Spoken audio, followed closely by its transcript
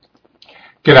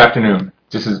Good afternoon.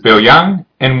 This is Bill Young,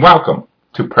 and welcome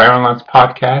to Prayer and Lunch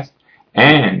Podcast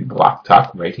and Block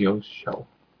Talk Radio Show.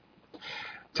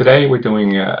 Today we're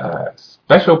doing a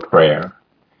special prayer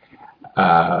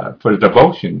for the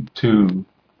devotion to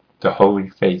the Holy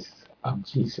Face of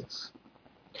Jesus.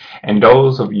 And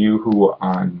those of you who are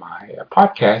on my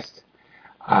podcast,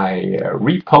 I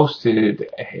reposted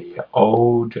an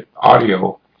old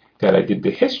audio that I did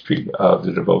the history of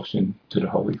the devotion to the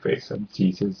Holy Face of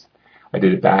Jesus. I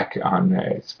did it back on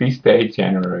its feast day,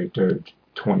 January 3rd,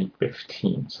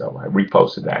 2015. So I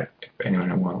reposted that if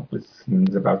anyone wants to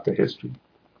listen about the history.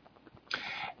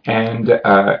 And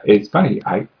it's funny,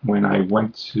 when I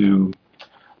went to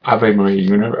Ave Maria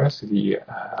University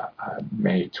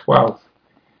May 12th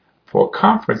for a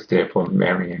conference there for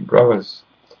Marian Brothers,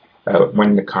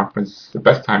 when the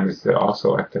best time is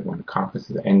also after when the conference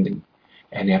is ending,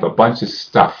 and they have a bunch of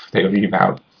stuff they leave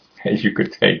out that you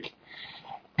could take.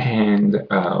 And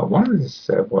one of this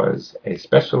was a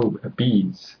special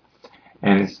beads,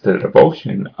 and it's the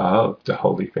devotion of the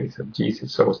Holy Face of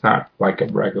Jesus. So it's not like a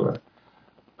regular,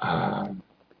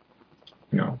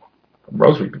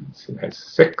 rosary beads. It has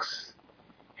 6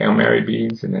 Hail Mary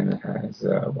beads, and then it has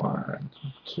 1,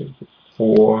 2,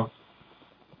 4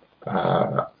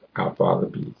 Our Father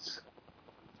beads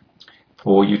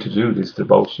for you to do this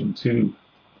devotion to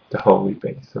the Holy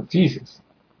Face of Jesus.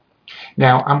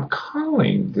 Now, I'm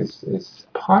calling this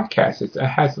podcast, it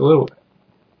has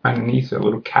underneath a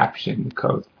little caption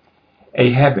called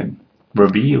A Heaven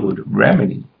Revealed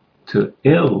Remedy to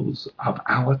Ills of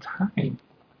Our Time.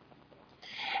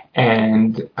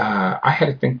 And I had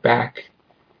to think back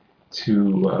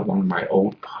to one of my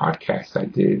old podcasts I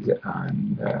did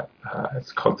on,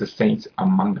 it's called The Saints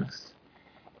Among Us.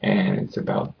 And it's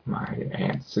about my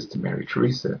aunt, Sister Mary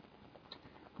Teresa,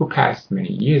 who passed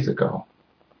many years ago.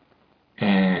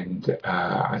 And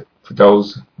for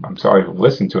those, I'm sorry who've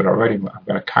listened to it already, I'm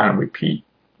going to kind of repeat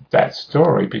that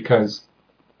story because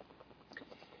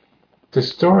the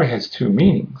story has 2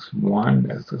 meanings.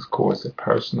 One is, of course, a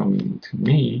personal meaning to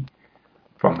me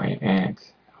from my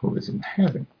aunt who is in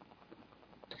heaven.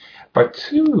 But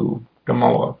 2, the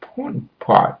more important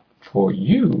part for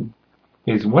you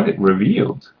is what it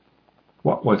revealed.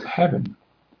 What was heaven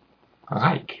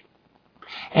like?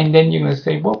 And then you're going to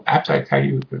say, well, after I tell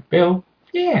you, Bill,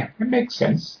 yeah, it makes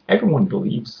sense. Everyone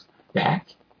believes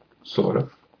that, sort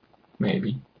of,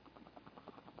 maybe.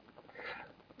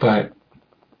 But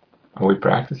are we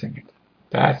practicing it?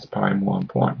 That's probably more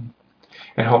important.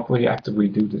 And hopefully after we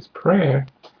do this prayer,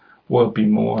 we'll be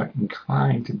more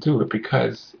inclined to do it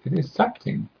because it is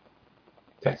something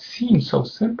that seems so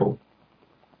simple,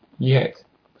 yet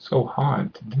so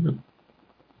hard to do.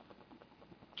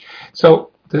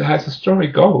 So, as the story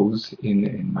goes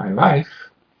in my life,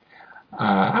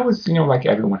 I was, like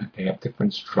everyone, they have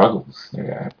different struggles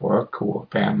at work or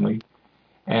family.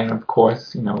 And of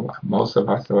course, most of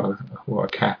us who are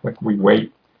Catholic, we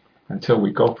wait until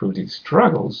we go through these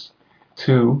struggles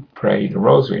to pray the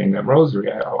rosary. And the rosary,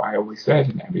 I always said,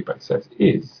 and everybody says,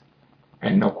 is,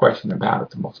 and no question about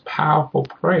it, the most powerful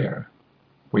prayer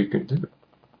we could do.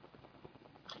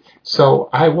 So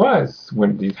I was,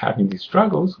 having these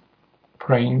struggles,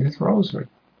 praying this rosary.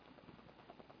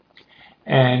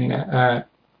 And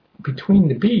between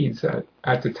the beads,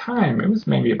 at the time, it was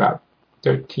maybe about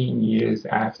 13 years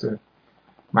after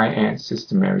my aunt,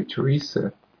 Sister Mary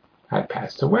Teresa, had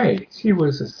passed away. She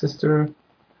was a sister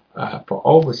for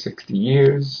over 60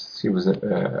 years. She was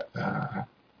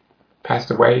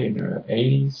passed away in her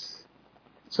 80s.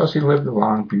 So she lived a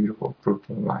long, beautiful,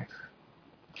 fruitful life.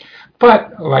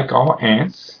 But like all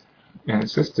aunts and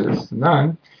sisters,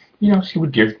 none, she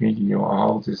would give me,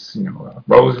 all this,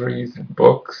 rosaries and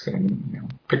books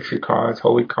and, picture cards,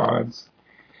 holy cards.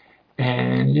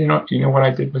 And, you know what I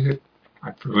did with it?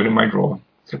 I threw it in my drawer.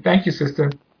 So thank you,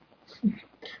 sister.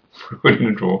 Threw it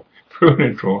in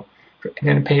the drawer, and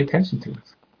then pay attention to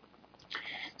it.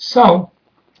 So,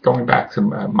 going back to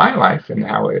my life and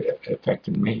how it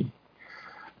affected me,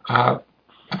 about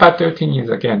 13 years,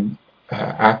 again,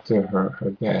 after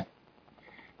her death,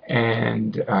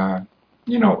 and,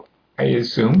 I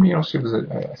assume, she was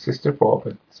a sister for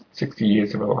over 60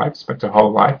 years of her life, spent her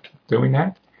whole life doing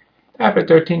that. After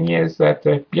 13 years,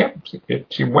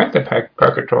 she went to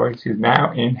purgatory. She's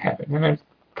now in heaven. And I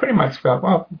pretty much felt,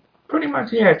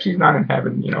 if she's not in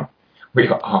heaven, we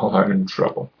all are in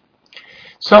trouble.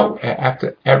 So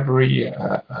after every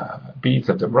beads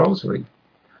of the rosary,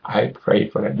 I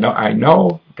prayed for that. No, I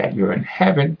know that you're in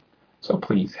heaven, so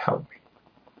please help me.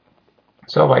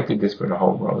 So I did this for the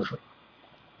whole rosary.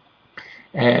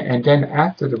 And then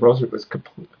after the rosary was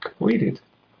completed,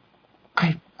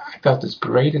 I I felt this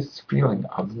greatest feeling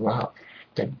of love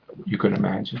that you could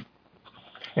imagine.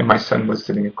 And my son was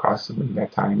sitting across from me at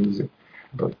that time. He was a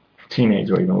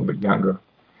teenager, or even a little bit younger.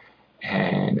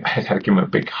 And I had to give him a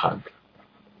big hug.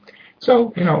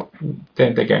 So,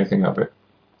 didn't think anything of it.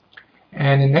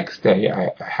 And the next day,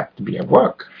 I happened to be at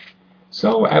work.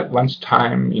 So at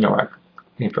lunchtime, I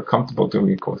didn't feel comfortable doing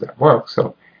it, of course, at work.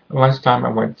 So at lunchtime, I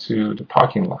went to the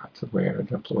parking lot where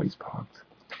the employees parked.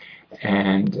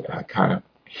 And I kind of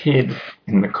hid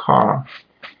in the car.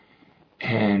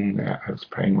 And I was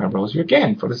praying my rosary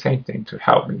again for the same thing, to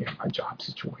help me in my job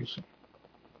situation.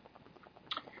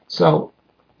 So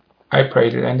I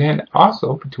prayed it, and then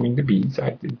also between the beads, I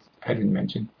didn't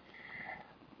mention,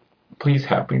 please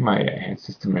help me, my Aunt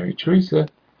Sister Mary Teresa,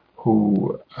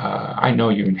 who I know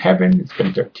you're in heaven. It's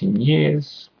been 13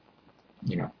 years.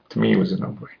 To me it was a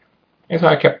no-brainer. And so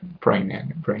I kept praying that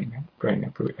and praying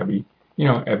that for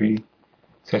every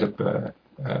set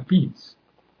of beads.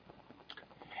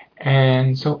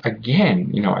 And so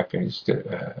again, I finished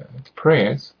the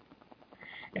prayers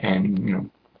and,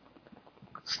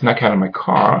 snuck out of my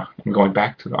car and going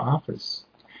back to the office.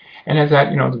 And as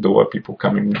at, the door, people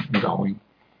coming and going.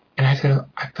 And I said,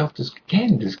 I felt this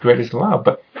greatest love.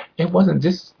 But it wasn't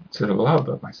just to the love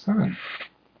of my son,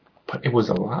 but it was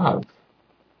a love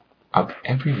of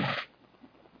everyone.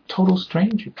 Total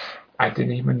strangers I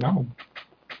didn't even know.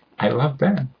 I loved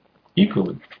them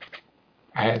equally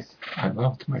as I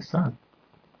loved my son.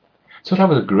 So that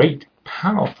was a great,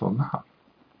 powerful love.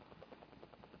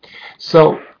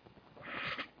 So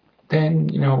then,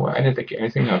 I didn't think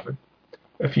anything of it.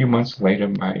 A few months later,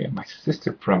 my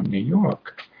sister from New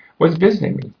York was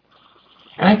visiting me.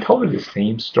 And I told her the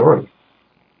same story.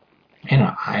 And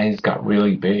her eyes got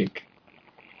really big.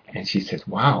 And she says,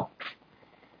 wow.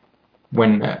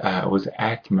 When I was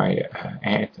at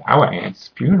our aunt's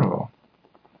funeral,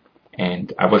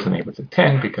 and I wasn't able to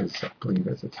attend because I believe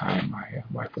at the time my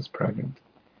wife was pregnant,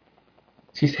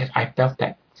 she said, I felt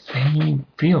that same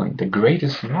feeling, the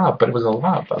greatest love, but it was a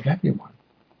love of everyone.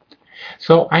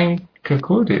 So I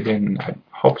concluded, and I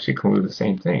hope she concluded the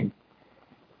same thing,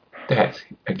 that,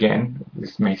 again,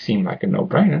 this may seem like a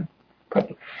no-brainer,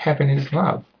 but heaven is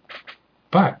love.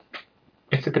 But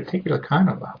it's a particular kind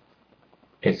of love.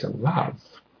 It's a love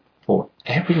for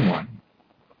everyone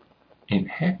in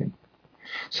heaven.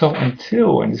 So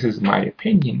until, and this is my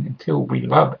opinion, until we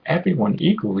love everyone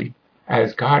equally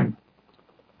as God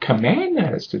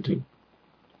commanded us to do,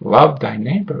 love thy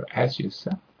neighbor as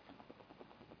yourself.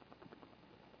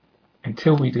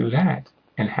 Until we do that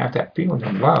and have that feeling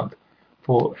of love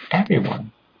for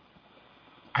everyone,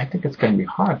 I think it's going to be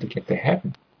hard to get to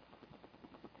heaven.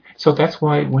 So that's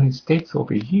why when it states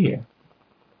over here,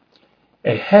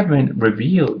 a heaven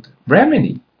revealed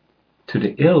remedy to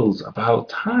the ills of our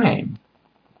time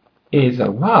is a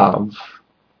love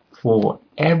for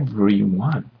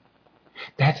everyone.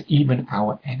 That's even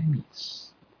our enemies.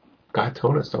 God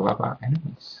told us to love our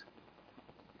enemies.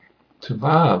 To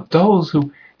love those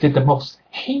who did the most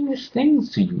heinous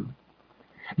things to you.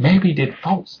 Maybe did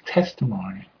false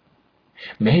testimony.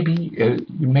 Maybe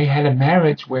you may have had a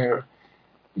marriage where,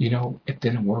 it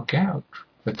didn't work out.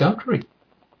 Adultery.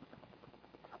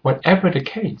 Whatever the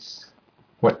case,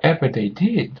 whatever they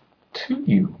did to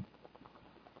you,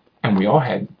 and we all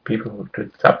had people who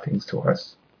did tough things to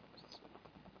us,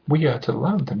 we are to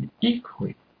love them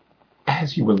equally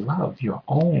as you would love your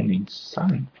only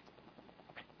son.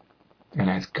 And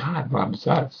as God loves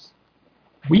us,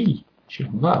 we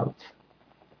should love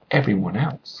everyone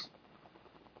else.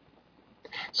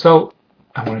 So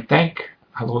I want to thank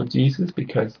our Lord Jesus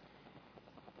because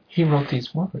he wrote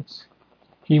these words.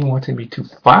 He wanted me to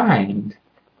find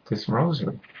this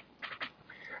rosary.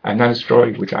 Another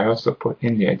story which I also put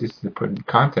in there, just to put in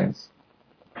contents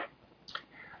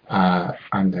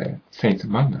on the Saints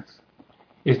Among Us,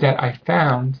 is that I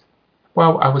found,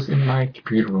 I was in my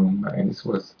computer room, and this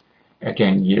was,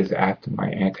 again, years after my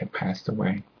aunt had passed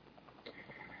away.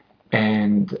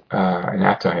 And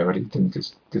after I already did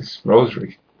this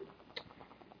rosary,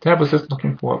 then I was just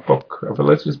looking for a book, a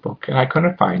religious book, and I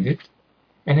couldn't find it.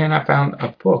 And then I found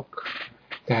a book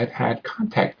that had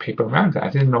contact paper around it. I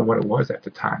didn't know what it was at the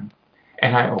time.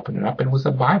 And I opened it up, and it was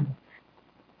a Bible.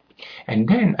 And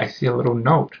then I see a little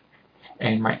note.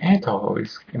 And my aunt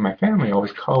always, and my family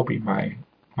always called me my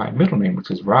middle name, which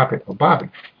is Robert or Bobby.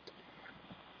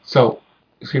 So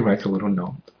she writes a little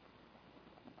note.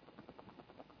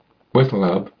 With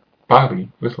love,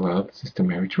 Bobby, with love, Sister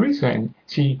Mary Teresa. And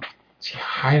she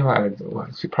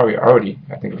highlighted, she probably already,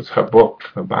 I think it was her book,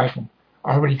 her Bible,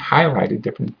 already highlighted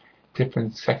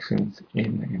different sections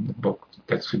in the book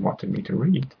that she wanted me to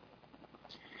read.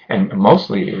 And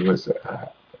mostly it was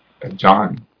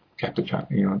John, chapter John,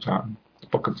 John, the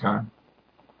book of John.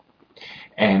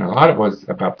 And a lot of it was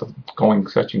about the going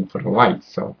searching for the light.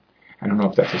 So I don't know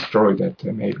if that's a story that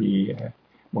maybe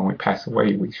when we pass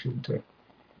away we should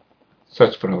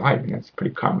search for the light, and that's a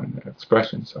pretty common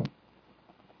expression. So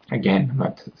again, I'm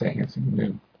not saying anything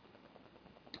new.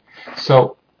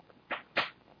 So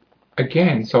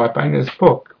again, so I find this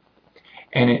book,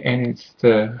 and it's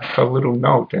a little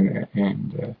note,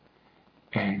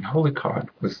 and Holy Card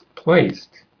was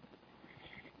placed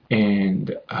in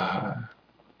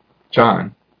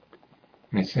John,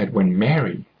 and it said when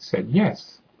Mary said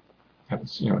yes. That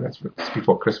was, that's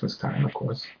before Christmas time, of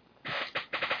course.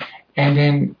 And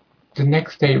then the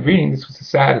next day reading, this was a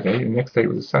Saturday, the next day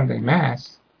was a Sunday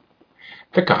Mass.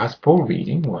 The gospel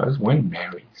reading was when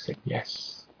Mary said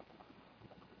yes.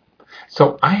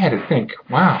 So I had to think,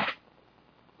 wow,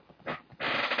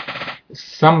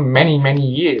 many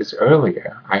years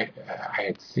earlier, I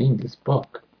had seen this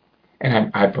book,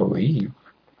 and I believe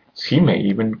she may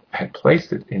even have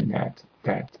placed it in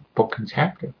that book and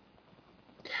chapter.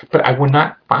 But I would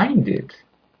not find it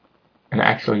and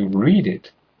actually read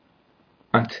it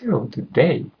until the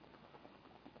day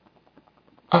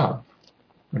of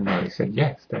when Mary said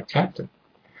yes, that chapter.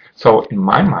 So in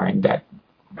my mind, that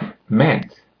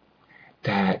meant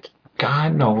that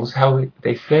God knows, how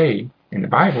they say in the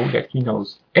Bible that He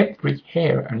knows every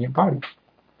hair on your body.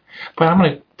 But I'm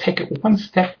going to take it one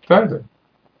step further.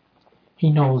 He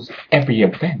knows every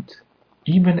event,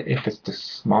 even if it's the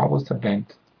smallest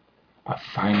event of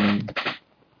finding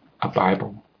a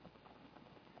Bible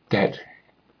that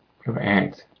your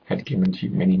aunt had given to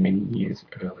you many years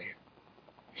earlier.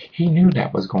 He knew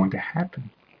that was going to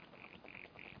happen.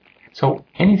 So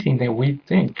anything that we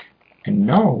think and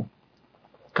know,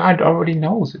 God already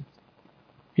knows it.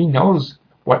 He knows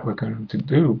what we're going to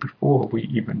do before we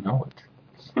even know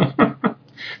it.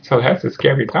 So that's a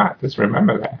scary thought. Just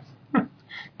remember that.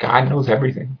 God knows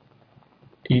everything,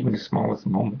 even the smallest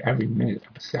moment, every minute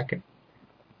of a second.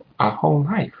 Our whole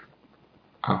life.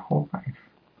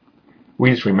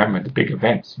 We just remember the big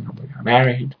events. We got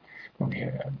married, when we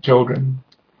had children,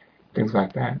 things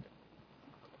like that.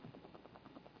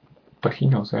 But He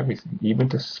knows everything, even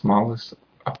the smallest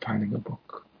of finding a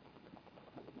book.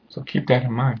 So keep that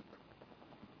in mind.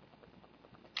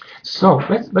 So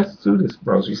let's do this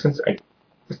rosary. Since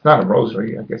it's not a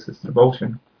rosary, I guess it's a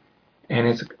devotion, and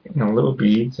it's little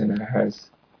beads, and it has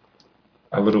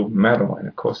a little medal, and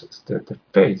of course it's the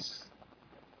face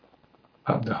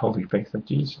of the holy face of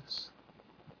Jesus.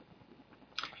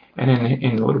 And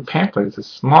in the little pamphlet, it's a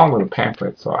small little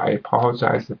pamphlet, so I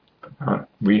apologize if I'm not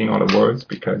reading all the words,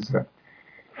 because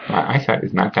my eyesight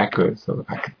is not that good, so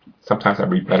sometimes I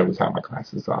read better without my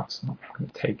glasses off, so I'm going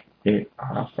to take it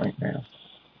off right now.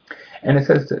 And it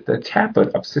says that the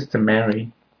chaplet of Sister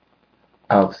Mary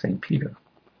of St. Peter.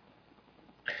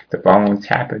 The following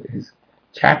chaplet is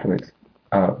Chaplet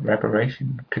of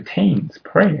Reparation, contains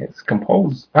prayers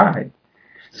composed by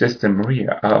Sister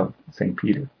Maria of St.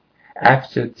 Peter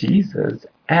after Jesus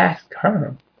asked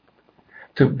her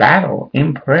to battle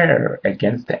in prayer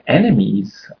against the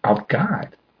enemies of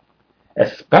God,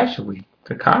 especially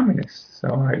the communists.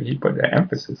 So he put the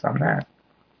emphasis on that.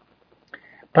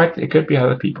 But it could be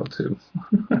other people too.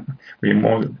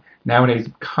 Nowadays,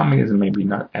 communism may be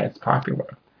not as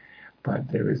popular,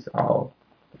 but there is all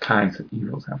kinds of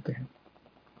evils out there.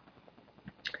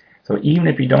 So even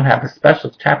if you don't have a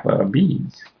special chaplet of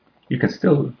beads, you can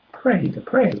still pray the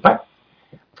prayers. But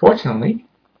fortunately,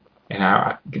 and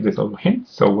I'll give this a little hint,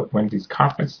 so when these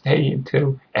conferences stay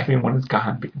until everyone is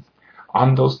gone, because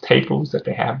on those tables that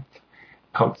they have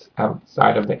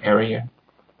outside of the area,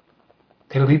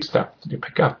 they leave stuff to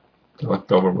pick up. The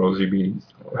leftover rosary beads,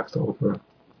 leftover,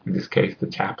 in this case, the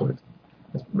chaplet.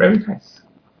 It's very nice.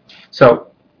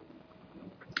 So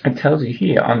it tells you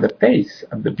here, on the face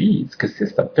of the beads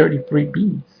consists of 33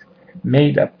 beads,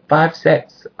 made of 5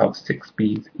 sets of 6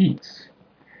 beads each.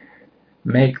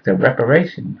 Make the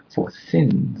reparation for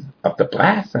sins of the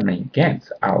blasphemy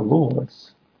against our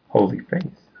Lord's holy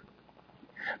face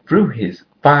through His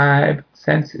 5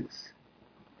 senses.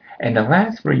 And the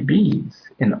last 3 beads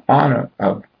in honor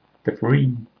of the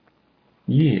 3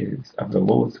 years of the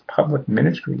Lord's public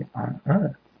ministry on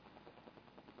earth.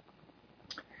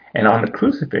 And on the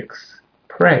crucifix,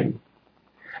 pray,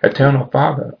 Eternal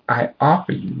Father, I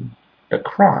offer you the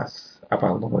cross of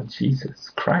our Lord Jesus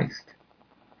Christ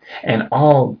and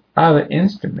all other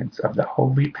instruments of the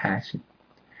Holy Passion,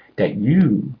 that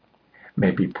you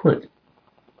may be put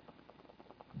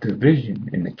division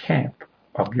in the camp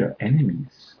of your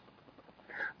enemies.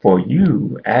 For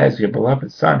you, as your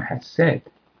beloved Son has said,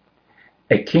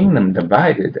 A kingdom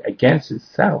divided against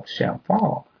itself shall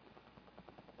fall.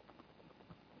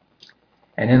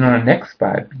 And then on the next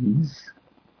 5 B's,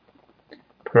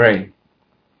 pray.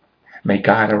 May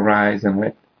God arise and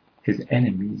let his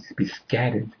enemies be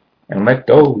scattered, and let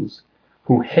those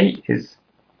who hate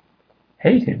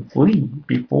him flee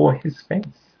before his face.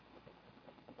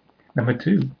 Number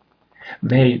 2,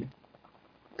 may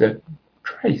the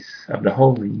trace of the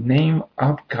holy name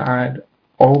of God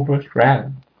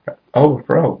overthrow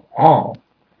all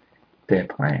their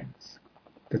plans.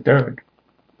 The 3rd,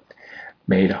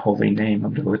 may the holy name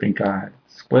of the living God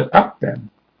split up them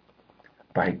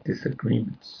by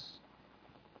disagreements.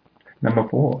 Number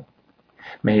 4,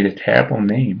 may the terrible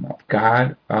name of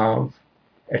God of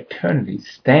eternity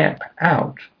stamp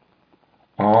out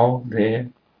all their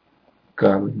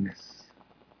godliness.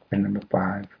 And number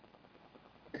 5,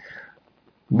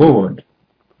 Lord,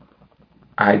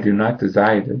 I do not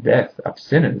desire the death of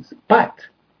sinners, but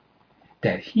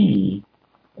that he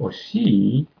or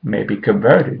she may be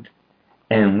converted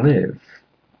and live.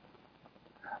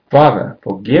 Father,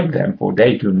 forgive them, for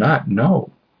they do not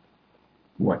know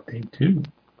what they do.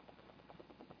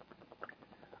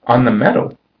 On the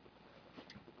medal,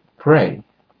 pray.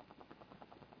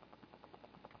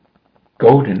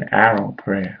 Golden arrow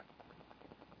prayer.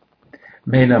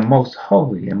 May the most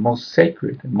holy and most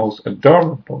sacred and most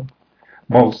adorable,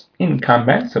 most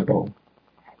incommensurable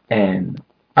and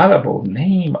audible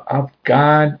name of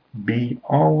God be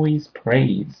always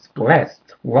praised,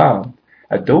 blessed, loved,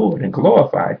 adored, and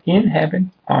glorified in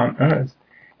heaven, on earth,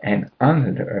 and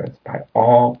under the earth by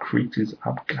all creatures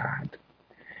of God,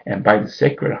 and by the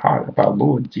Sacred Heart of our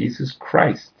Lord Jesus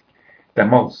Christ, the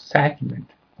most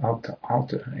sacrament of the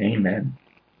altar. Amen.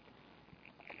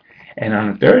 And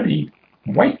on the 3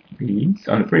 white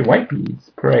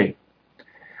beads, pray.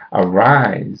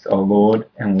 Arise, O Lord,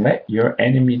 and let your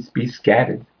enemies be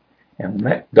scattered, and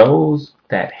let those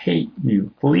that hate you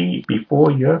flee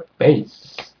before your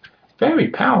face. Very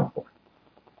powerful.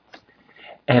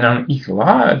 And on each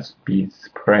large beads,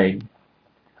 pray.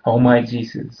 O my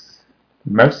Jesus,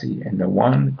 mercy and the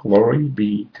one glory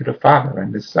be to the Father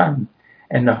and the Son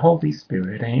and the Holy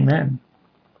Spirit. Amen.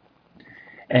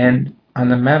 And on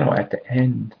the medal at the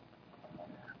end,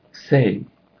 say,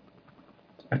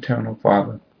 Eternal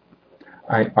Father,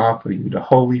 I offer you the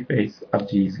holy face of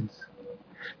Jesus,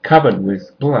 covered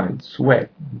with blood, sweat,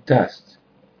 dust,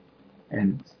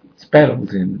 and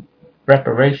spettled in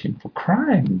reparation for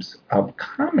crimes of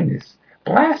communists,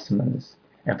 blasphemers,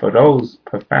 and for those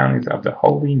profanities of the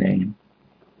holy name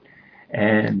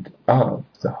and of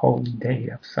the holy day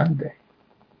of Sunday.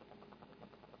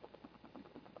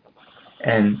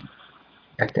 And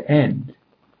at the end,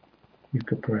 you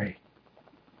could pray.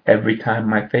 Every time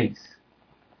my face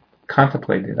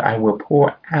contemplated, I will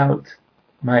pour out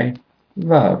my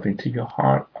love into your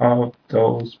heart of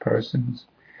those persons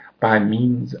by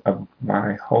means of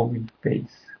my holy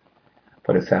face,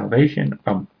 for the salvation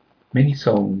of many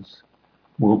souls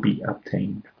will be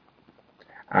obtained.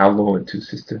 Our Lord, to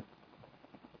Sister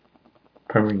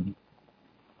Perrine.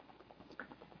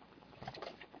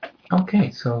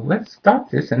 Okay, so let's start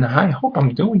this, and I hope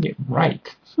I'm doing it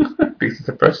right. This is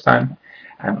the first time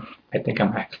I think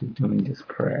I'm actually doing this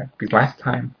prayer. Because last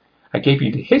time I gave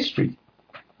you the history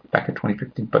back in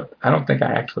 2015, but I don't think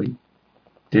I actually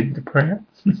did the prayer.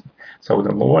 So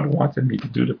the Lord wanted me to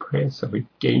do the prayer, so He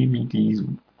gave me these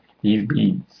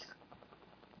beads.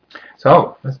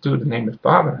 So let's do it in the name of the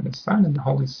Father and the Son and the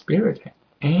Holy Spirit.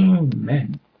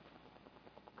 Amen.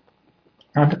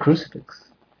 On the crucifix.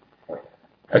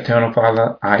 Eternal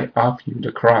Father, I offer you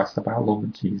the cross of our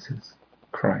Lord Jesus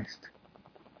Christ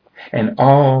and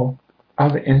all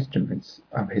other instruments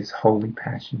of His holy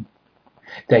passion,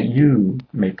 that you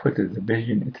may put the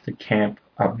division into the camp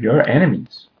of your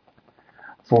enemies.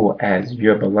 For as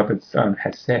your beloved Son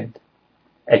has said,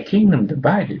 a kingdom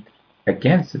divided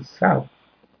against itself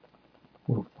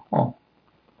will fall.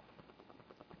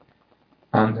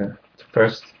 On the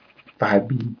first 5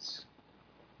 beads,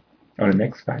 or the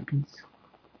next 5 beads,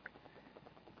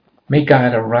 may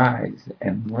God arise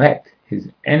and let his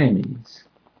enemies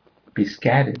be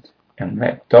scattered, and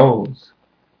let those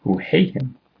who hate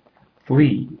him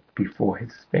flee before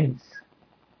his face.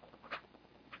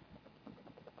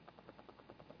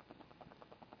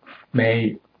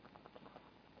 May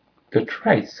the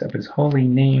trace of his holy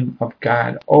name of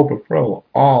God overthrow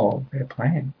all their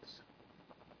plans.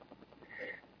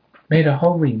 May the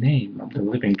holy name of the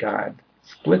living God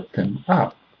split them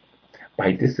up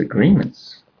by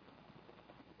disagreements.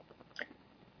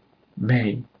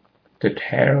 May the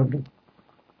terrible,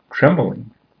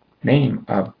 trembling name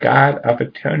of God of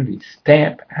eternity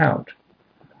stamp out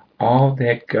all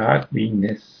their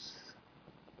godliness.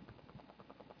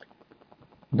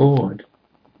 Lord,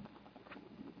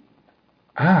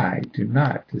 I do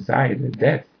not desire the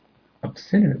death of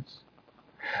sinners,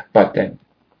 but that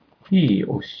he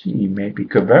or she may be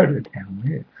converted and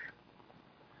live.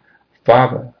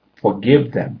 Father,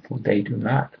 forgive them, for they do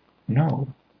not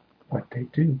know what they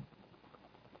do.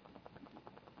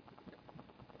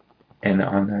 And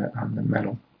on the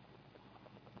medal,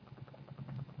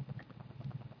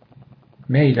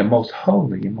 may the most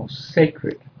holy, most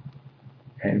sacred,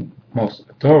 and most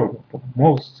adorable,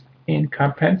 most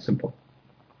incomprehensible,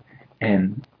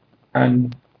 and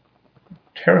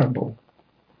unterrible,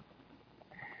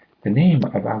 the name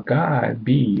of our God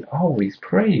be always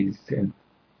praised and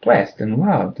blessed and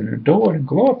loved and adored and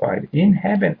glorified in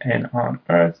heaven and on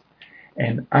earth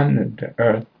and under the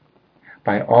earth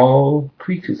by all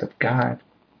creatures of God,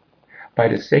 by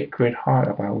the sacred heart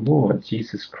of our Lord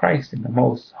Jesus Christ in the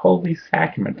most holy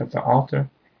sacrament of the altar.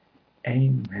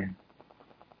 Amen.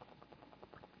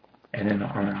 And then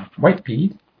on our white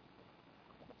bead,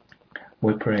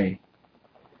 we pray,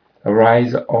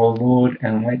 arise, O Lord,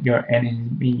 and let your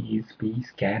enemies be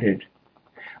scattered.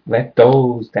 Let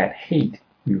those that hate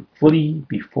you flee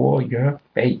before your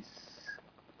face.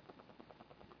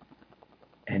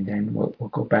 And then we'll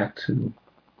go back to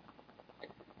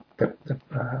the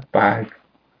 5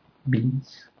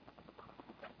 beads.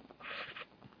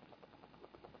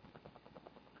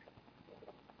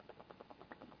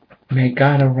 May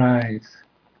God arise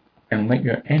and let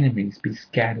your enemies be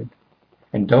scattered,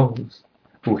 and those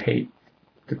who hate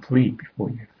to flee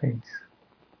before your face.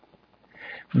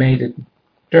 May the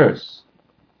thirst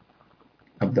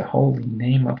of the holy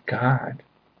name of God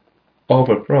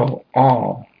overthrow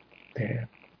all their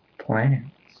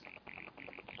plans.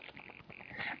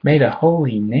 May the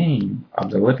holy name of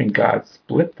the living God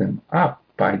split them up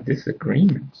by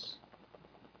disagreements.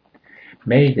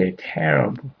 May the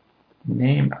terrible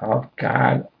name of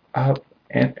God of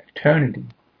eternity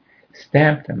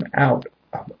stamp them out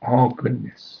of all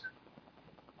goodness.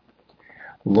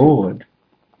 Lord,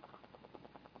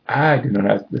 I do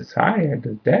not desire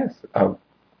the death of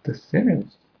the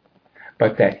sinners,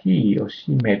 but that he or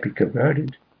she may be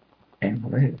converted and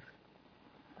live.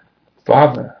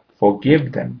 Father,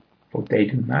 forgive them, for they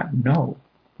do not know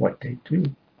what they do.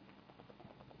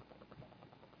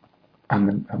 On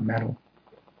the medal,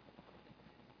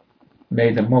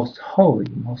 may the most holy,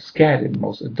 most scattered,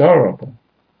 most adorable,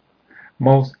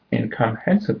 most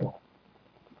incomprehensible,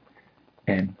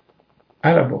 and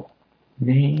audible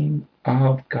name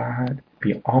of God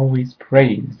be always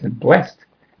praised and blessed,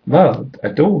 loved,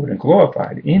 adored, and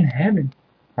glorified in heaven,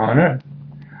 on earth,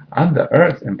 on the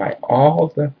earth, and by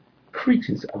all the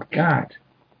creatures of God,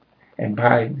 and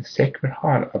by the sacred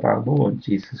heart of our Lord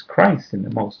Jesus Christ in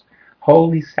the most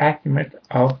holy sacrament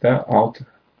of the altar.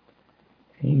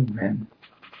 Amen.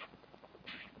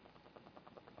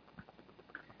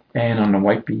 And on the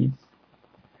white beads,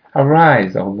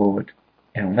 arise, O Lord,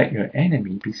 and let your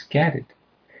enemy be scattered,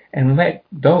 and let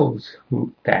those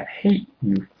that hate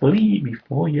you flee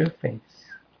before your face.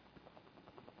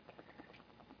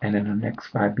 And in the next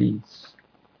 5 beads,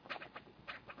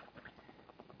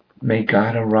 may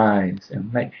God arise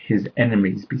and let his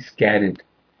enemies be scattered,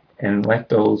 and let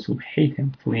those who hate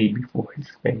him flee before his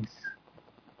face.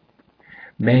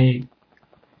 May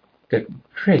the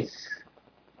grace,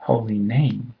 holy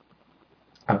name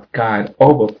of God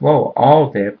overflow all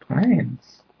their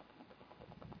plans.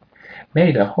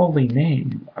 May the holy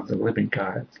name of the living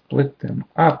God split them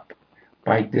up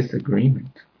by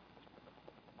disagreement.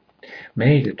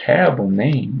 May the terrible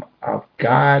name of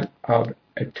God of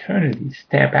eternity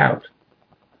stamp out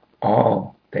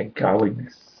all their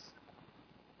godliness.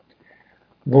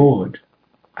 Lord,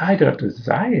 I don't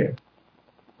desire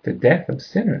the death of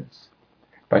sinners,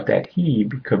 but that he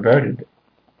be converted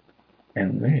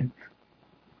and live.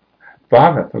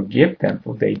 Father, forgive them,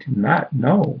 for they do not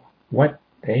know what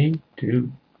they do.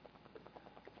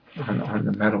 On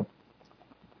the medal,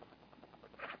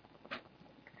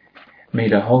 may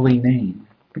the holy name,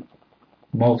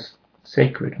 most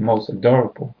sacred, most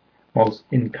adorable, most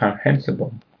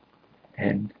incomprehensible,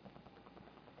 and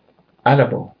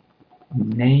audible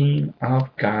name of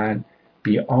God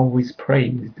be always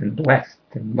praised and blessed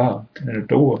and loved and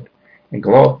adored and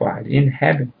glorified in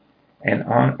heaven and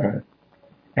on earth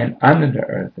and under the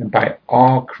earth, and by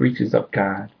all creatures of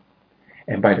God,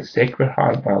 and by the sacred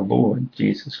heart of our Lord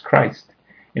Jesus Christ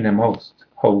in the most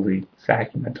holy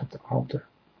sacrament of the altar.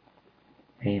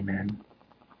 Amen.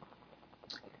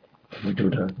 We do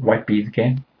the white beads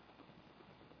again.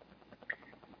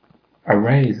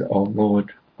 Arise, O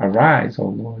Lord,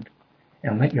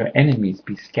 and let your enemies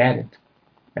be scattered,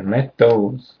 and let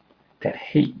those that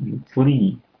hate you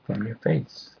flee from your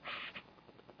face.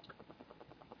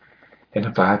 And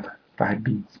the five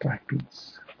beats, black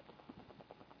beats.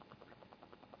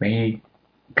 May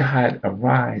God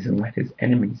arise and let his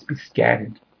enemies be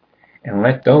scattered, and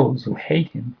let those who hate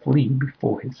him flee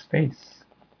before his face.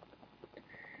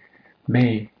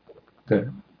 May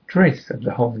the grace of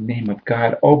the holy name of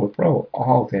God overthrow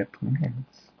all their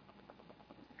plans.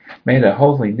 May the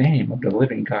holy name of the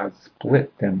living God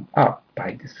split them up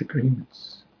by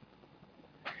disagreements.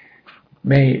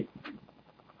 May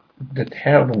the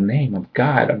terrible name of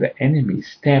God of the enemy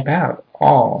stamp out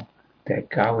all their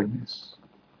godliness.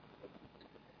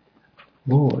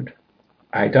 Lord,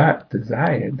 I don't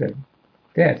desire the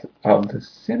death of the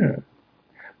sinner,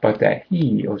 but that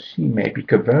he or she may be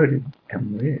converted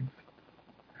and live.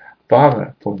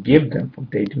 Father, forgive them, for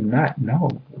they do not know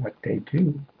what they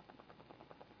do.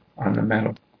 On the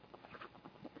medal.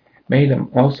 May the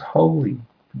most holy,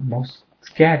 most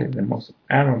scattered, and most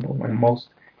honorable, and most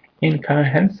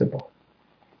incomprehensible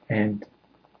and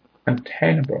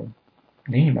untenable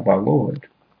name of our Lord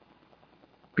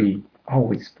be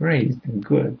always praised and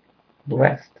good,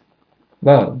 blessed,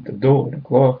 loved, adored, and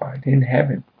glorified in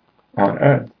heaven, on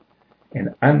earth,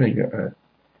 and under your earth,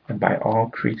 and by all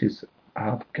creatures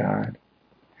of God,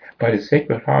 by the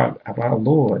sacred heart of our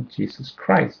Lord Jesus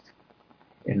Christ,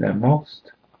 in the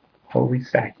most holy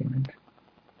sacrament.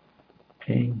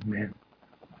 Amen.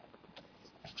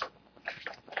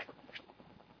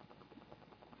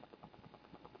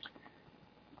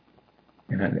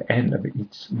 And at the end of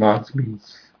each Lord's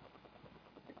Beads,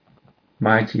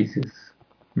 my Jesus,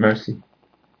 mercy,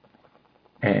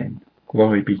 and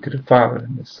glory be to the Father,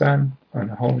 and the Son,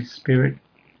 and the Holy Spirit,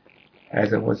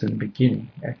 as it was in the beginning,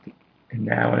 and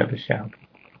now and ever shall be,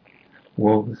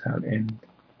 world without end.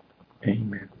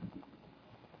 Amen.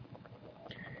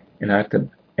 And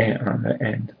on the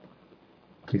end,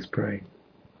 please pray.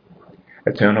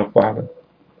 Eternal Father,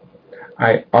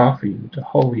 I offer you the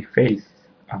holy face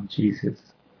of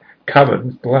Jesus, covered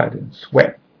with blood and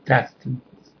sweat, dust and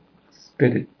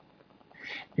spitted,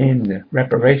 in the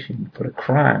reparation for the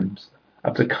crimes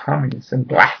of the communists and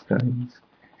blasphemies,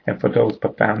 and for those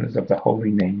profounders of the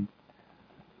holy name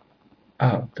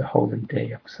of the holy day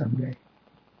of Sunday.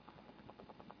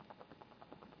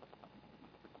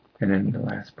 And then the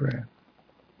last prayer,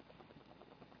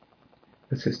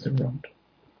 the sister wrote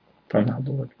from our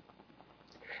Lord.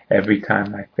 Every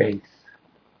time my face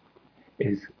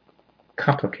is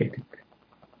complicated,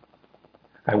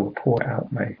 I will pour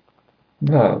out my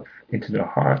love into the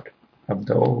heart of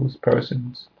those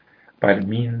persons by the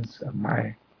means of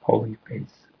my holy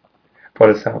face,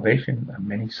 for the salvation of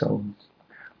many souls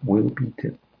will be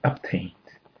obtained.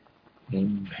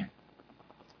 Amen.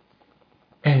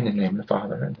 And in the name of the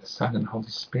Father, and the Son, and the Holy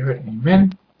Spirit.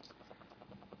 Amen.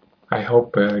 I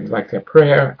hope you like that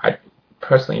prayer. I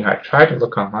personally, I tried to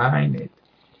look online.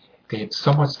 They have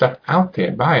so much stuff out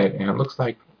there. Buy it, and it looks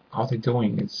like all they're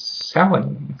doing is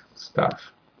selling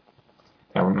stuff.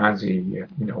 That reminds me,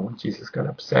 when Jesus got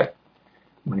upset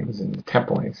when he was in the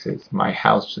temple, and he says, "My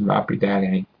house should not be that,"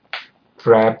 and he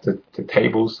grabbed the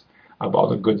tables of all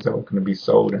the goods that were going to be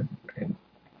sold and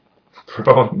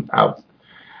thrown them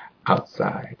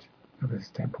outside of his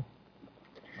temple.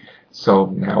 So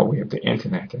now we have the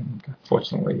internet, and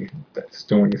unfortunately, that's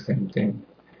doing the same thing.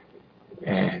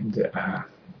 And a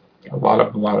lot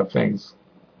of things.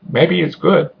 Maybe it's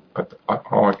good, but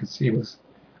all I could see was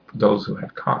for those who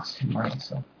had cost money.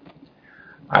 So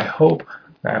I hope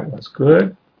that was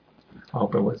good. I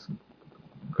hope it was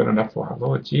good enough for our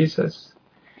Lord Jesus.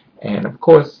 And of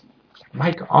course,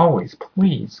 like always,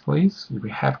 please, if you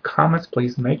have comments,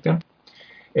 please make them.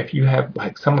 If you have,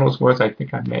 like, some of those words I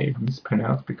think I may have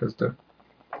mispronounced because the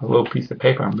little piece of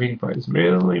paper I'm reading from is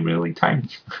really, really tiny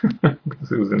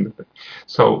because it was in the thing.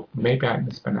 So maybe I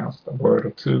mispronounced a word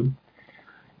or two.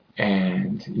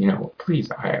 And, please,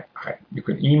 you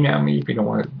can email me if you don't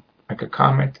want to make a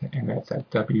comment, and that's at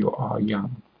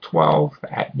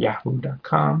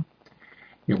wryoung12@yahoo.com.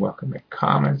 You're welcome to make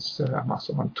comments. I'm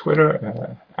also on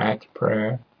Twitter at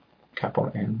prayer,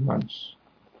 capital N lunch.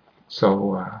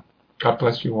 So God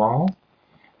bless you all.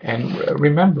 And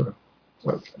remember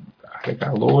what I think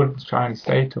our Lord was trying to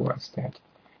say to us, that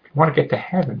if you want to get to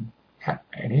heaven,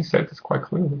 and he said this quite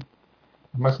clearly,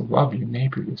 you must love your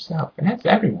neighbor yourself. And that's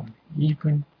everyone,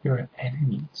 even your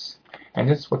enemies. And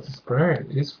that's what this prayer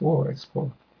is for. It's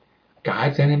for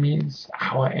God's enemies,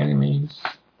 our enemies,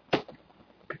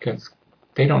 because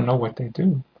they don't know what they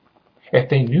do. If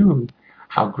they knew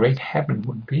how great heaven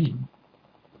would be,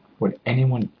 would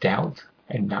anyone doubt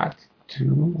and not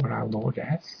do what our Lord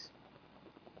asks?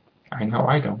 I know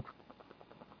I don't.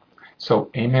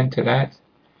 So amen to that.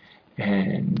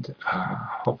 And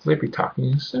hopefully I'll be talking to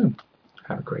you soon.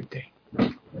 Have a great day.